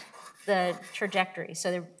bend the trajectory.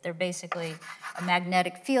 So they're basically a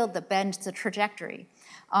magnetic field that bends the trajectory.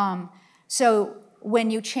 So when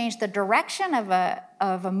you change the direction of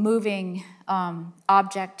a moving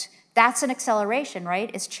object, that's an acceleration, right?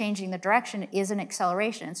 It's changing the direction is an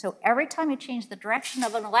acceleration. And so every time you change the direction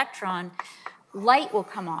of an electron, light will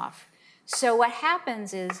come off. So what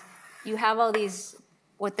happens is you have all these,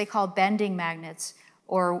 what they call bending magnets,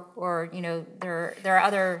 or you know, there are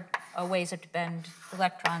other ways to bend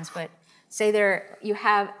electrons, but say you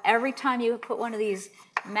have, every time you put one of these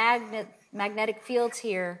magnetic fields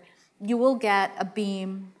here, you will get a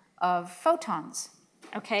beam of photons,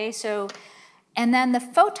 okay? So, and then the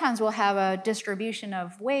photons will have a distribution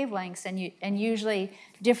of wavelengths, and usually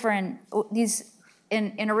different, these,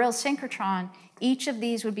 in a real synchrotron, each of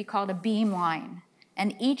these would be called a beam line.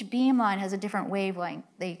 And each beam line has a different wavelength.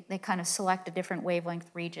 They kind of select a different wavelength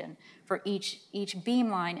region for each beam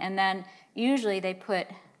line. And then usually they put,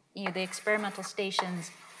 you know, the experimental stations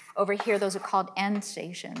over here, those are called end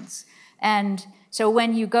stations. And so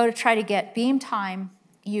when you go to try to get beam time,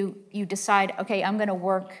 you decide, okay, I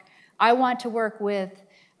want to work with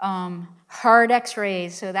hard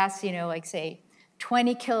X-rays. So that's, you know, like say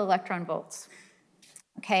 20 kiloelectron volts.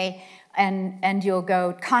 Okay, and you'll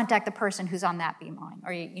go contact the person who's on that beam line,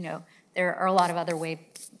 or you know, there are a lot of other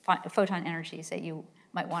photon energies that you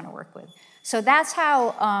might want to work with. So that's how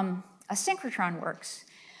a synchrotron works.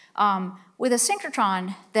 With a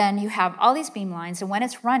synchrotron, then you have all these beam lines, and when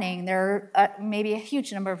it's running, there are maybe a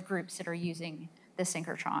huge number of groups that are using the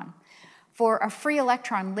synchrotron. For a free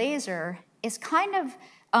electron laser, it's kind of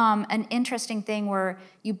an interesting thing where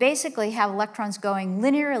you basically have electrons going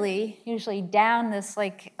linearly, usually down this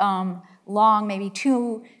like long, maybe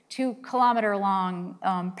two kilometer long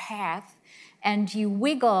path, and you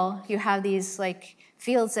wiggle. You have these like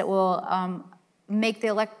fields that will make the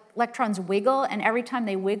electrons wiggle, and every time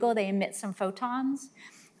they wiggle, they emit some photons.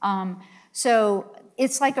 So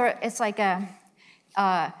it's like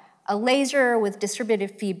a laser with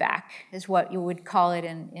distributed feedback is what you would call it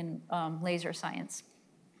in laser science.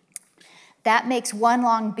 That makes one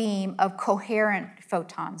long beam of coherent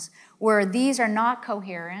photons, where these are not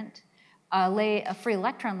coherent. A free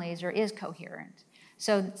electron laser is coherent.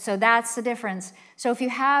 So that's the difference. So if you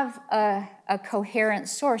have a coherent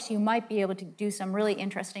source, you might be able to do some really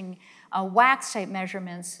interesting wax-type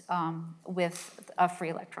measurements with a free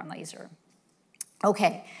electron laser.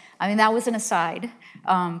 Okay, I mean, that was an aside,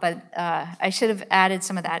 but I should have added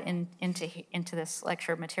some of that into this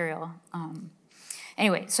lecture material.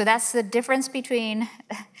 Anyway, so that's the difference between,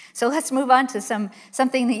 so let's move on to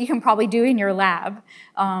something that you can probably do in your lab.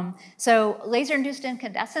 So laser-induced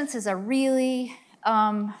incandescence is a really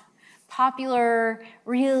popular,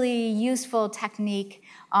 really useful technique,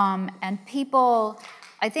 and people,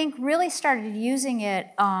 I think, really started using it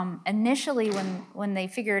initially when they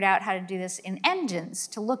figured out how to do this in engines,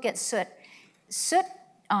 to look at soot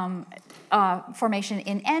formation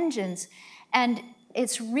in engines. And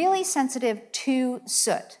it's really sensitive to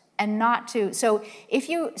soot and not to, so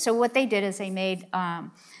what they did is they made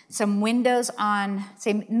some windows on,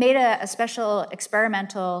 say, made a special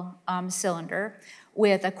experimental cylinder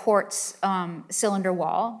with a quartz cylinder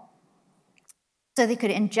wall. So they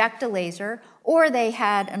could inject a laser, or they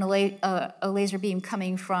had a laser beam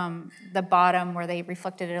coming from the bottom where they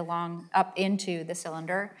reflected it along up into the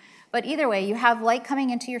cylinder. But either way, you have light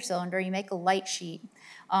coming into your cylinder, you make a light sheet.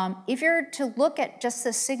 If you're to look at just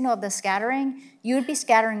the signal of the scattering, you would be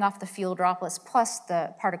scattering off the fuel droplets plus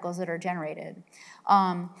the particles that are generated.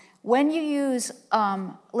 When you use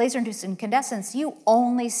laser-induced incandescence, you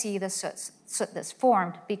only see the soot that's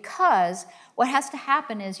formed, because what has to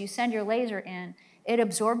happen is you send your laser in, it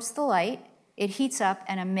absorbs the light, it heats up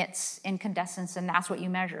and emits incandescence, and that's what you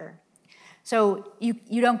measure. So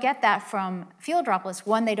you don't get that from fuel droplets.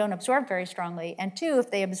 One, they don't absorb very strongly, and two,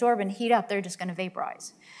 if they absorb and heat up, they're just going to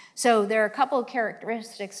vaporize. So there are a couple of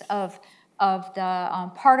characteristics of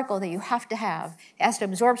the particle that you have to have. It has to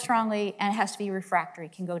absorb strongly, and it has to be refractory.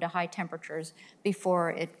 It can go to high temperatures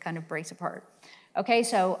before it kind of breaks apart. Okay,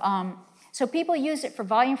 so people use it for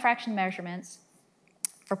volume fraction measurements,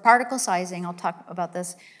 for particle sizing, I'll talk about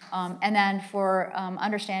this, and then for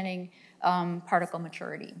understanding particle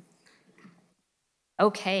maturity.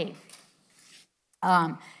 Okay.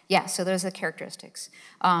 Yeah, so those are the characteristics.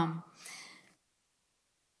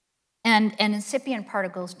 And incipient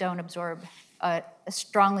particles don't absorb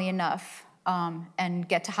strongly enough and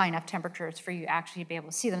get to high enough temperatures for you actually to be able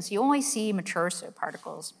to see them. So you only see mature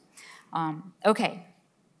particles. Okay.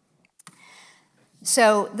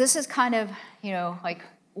 So this is kind of, like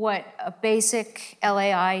what a basic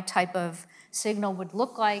LAI type of signal would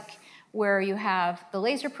look like, where you have the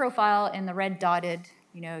laser profile in the red dotted,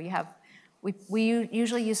 you have, we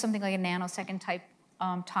usually use something like a nanosecond type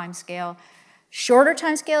time scale. Shorter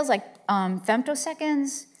time scales, like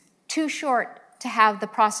femtoseconds, too short to have the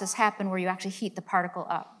process happen where you actually heat the particle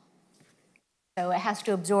up. So it has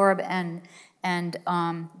to absorb, and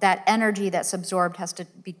that energy that's absorbed has to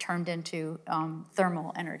be turned into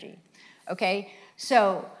thermal energy. Okay,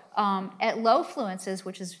 so at low fluences,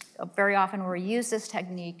 which is very often where we use this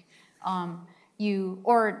technique,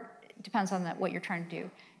 or it depends on what you're trying to do.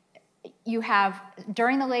 You have,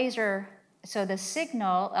 during the laser, so the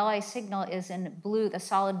signal, LI signal is in blue, the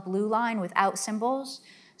solid blue line without symbols.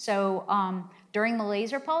 So during the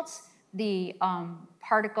laser pulse, the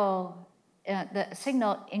particle, the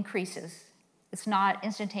signal increases. It's not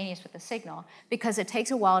instantaneous with the signal because it takes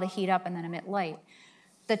a while to heat up and then emit light.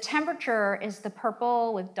 The temperature is the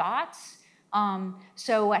purple with dots.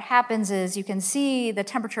 So what happens is you can see the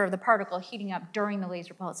temperature of the particle heating up during the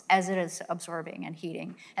laser pulse as it is absorbing and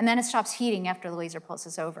heating. And then it stops heating after the laser pulse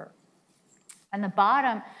is over. And the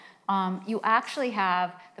bottom, you actually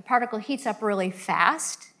have the particle heats up really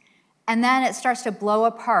fast, and then it starts to blow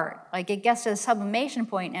apart. Like it gets to the sublimation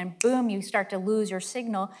point, and boom, you start to lose your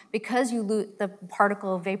signal because the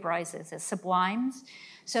particle vaporizes, it sublimes.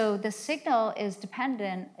 So the signal is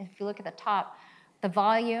dependent, if you look at the top, the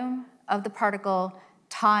volume of the particle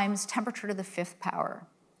times temperature to the 5th power.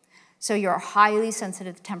 So you're highly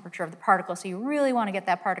sensitive to the temperature of the particle, so you really want to get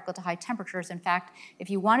that particle to high temperatures. In fact, if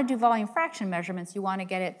you want to do volume fraction measurements, you want to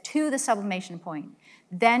get it to the sublimation point.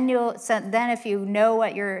 Then if you know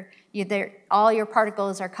what all your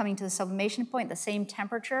particles are coming to the sublimation point, the same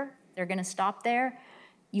temperature, they're going to stop there,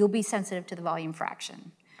 you'll be sensitive to the volume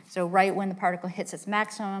fraction. So right when the particle hits its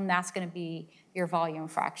maximum, that's going to be your volume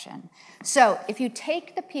fraction. So if you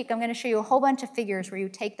take the peak, I'm going to show you a whole bunch of figures where you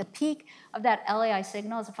take the peak of that LAI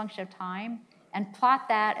signal as a function of time and plot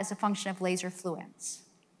that as a function of laser fluence.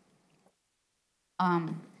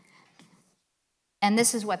 And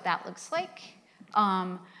this is what that looks like.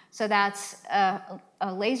 So that's a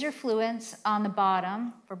laser fluence on the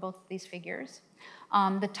bottom for both of these figures.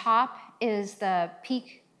 The top is the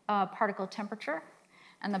peak particle temperature,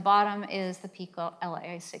 and the bottom is the peak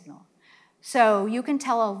LAI signal. So you can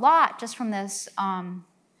tell a lot just from this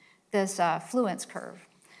fluence curve.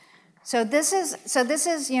 So this is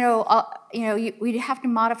we have to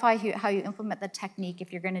modify how you implement the technique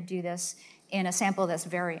if you're going to do this in a sample that's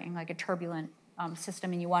varying, like a turbulent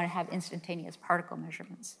system, and you want to have instantaneous particle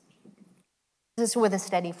measurements. This is with a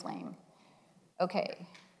steady flame. Okay.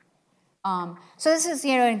 So this is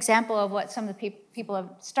an example of what some of the people have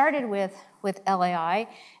started with LAI,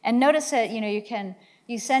 and notice that you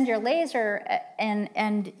you send your laser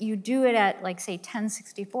and you do it at, like, say,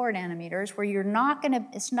 1064 nanometers, where you're not gonna,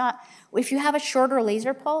 it's not, if you have a shorter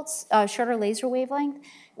laser pulse, shorter laser wavelength,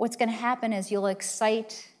 what's gonna happen is you'll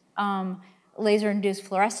excite laser-induced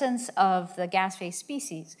fluorescence of the gas phase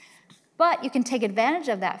species. But you can take advantage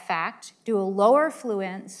of that fact, do a lower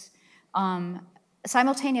fluence,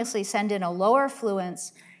 simultaneously send in a lower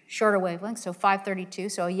fluence, shorter wavelength, so 532.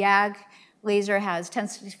 So a YAG laser has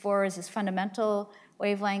 1064 as its fundamental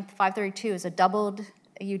wavelength. 532 is a doubled,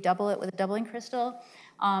 you double it with a doubling crystal.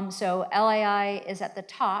 So LAI is at the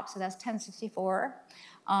top, so that's 1064.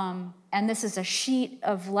 And this is a sheet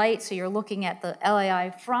of light, so you're looking at the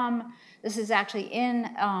LAI from, this is actually in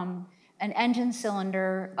an engine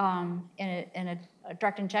cylinder in a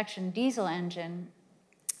direct injection diesel engine,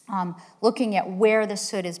 looking at where the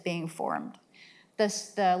soot is being formed.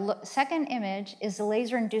 The second image is the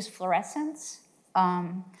laser-induced fluorescence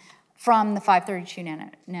from the 532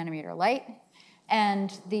 nanometer light,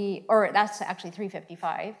 and or that's actually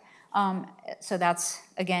 355. So that's,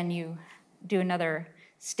 again, you do another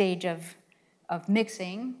stage of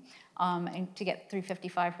mixing and to get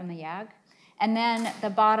 355 from the YAG. And then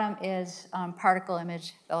the bottom is particle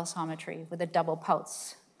image velocimetry with a double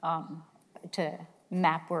pulse to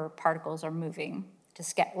map where particles are moving,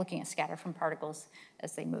 looking at scatter from particles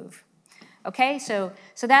as they move. Okay, so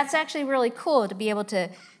that's actually really cool to be able to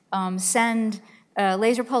send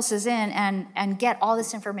laser pulses in and get all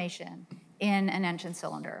this information in an engine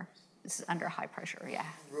cylinder. This is under high pressure, yeah.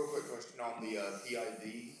 Real quick question on the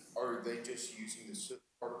PIV. Are they just using the soot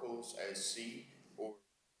particles as seed, or?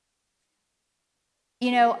 You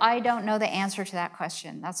know, I don't know the answer to that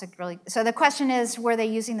question. That's a really, so the question is, were they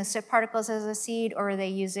using the soot particles as a seed, or are they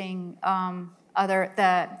using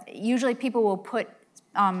usually people will put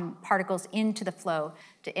particles into the flow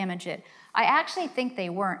to image it. I actually think they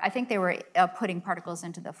weren't. I think they were putting particles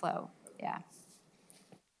into the flow, yeah.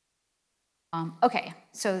 Okay,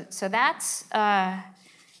 so that's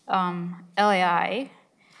LAI.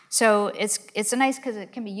 So it's nice because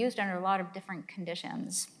it can be used under a lot of different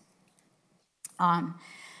conditions.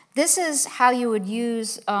 This is how you would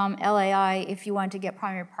use LAI if you want to get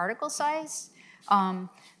primary particle size. Notice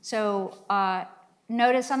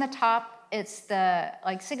on the top, it's the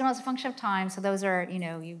signal as a function of time. So those are,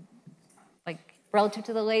 relative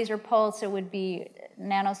to the laser pulse, it would be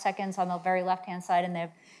nanoseconds on the very left-hand side, and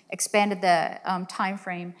they've expanded the time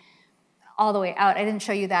frame all the way out. I didn't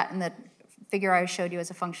show you that in the figure I showed you as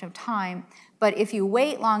a function of time, but if you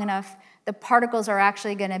wait long enough, the particles are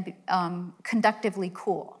actually going to be conductively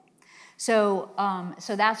cool. So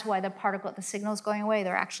that's why the signal is going away.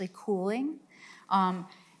 They're actually cooling.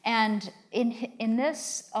 And in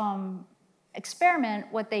this experiment,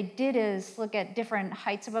 what they did is look at different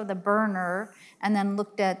heights above the burner and then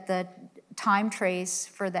looked at the time trace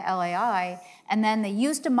for the LAI, and then they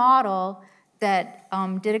used a model that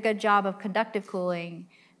did a good job of conductive cooling,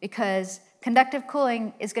 because conductive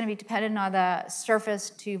cooling is going to be dependent on the surface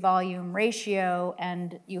to volume ratio,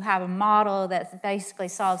 and you have a model that basically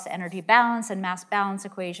solves the energy balance and mass balance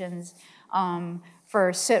equations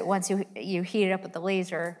for soot once you heat it up with the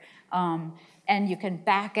laser, and you can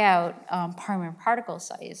back out primary particle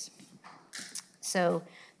size. So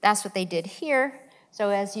that's what they did here. So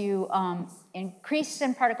as you increase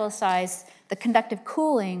in particle size, the conductive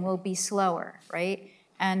cooling will be slower, right?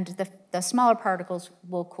 And the smaller particles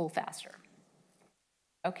will cool faster.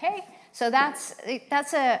 Okay, so that's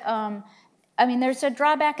there's a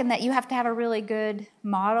drawback in that you have to have a really good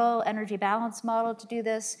model, energy balance model, to do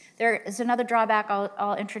this. There is another drawback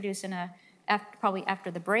I'll introduce probably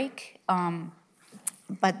after the break.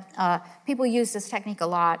 But people use this technique a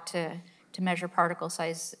lot to measure particle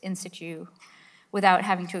size in situ without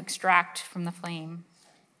having to extract from the flame.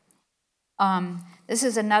 This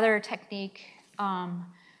is another technique.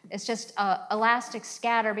 It's just elastic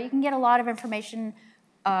scatter, but you can get a lot of information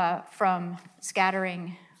from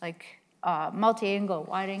scattering, like multi-angle,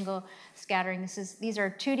 wide-angle scattering. These are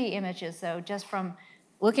 2D images, though. Just from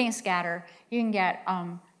looking at scatter, you can get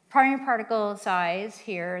primary particle size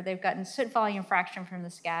here. They've gotten soot volume fraction from the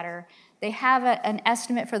scatter. They have an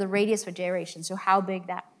estimate for the radius of gyration, so how big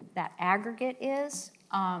that aggregate is.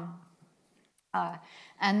 And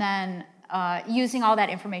then using all that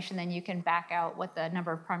information, then you can back out what the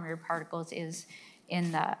number of primary particles is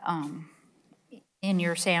in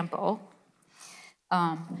your sample.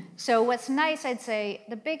 So what's nice, I'd say,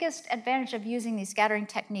 the biggest advantage of using these scattering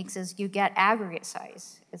techniques is you get aggregate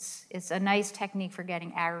size. It's a nice technique for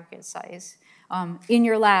getting aggregate size in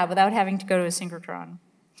your lab without having to go to a synchrotron.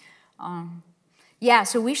 Yeah,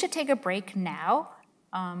 so we should take a break now.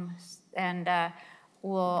 And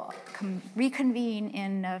we'll reconvene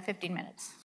in 15 minutes.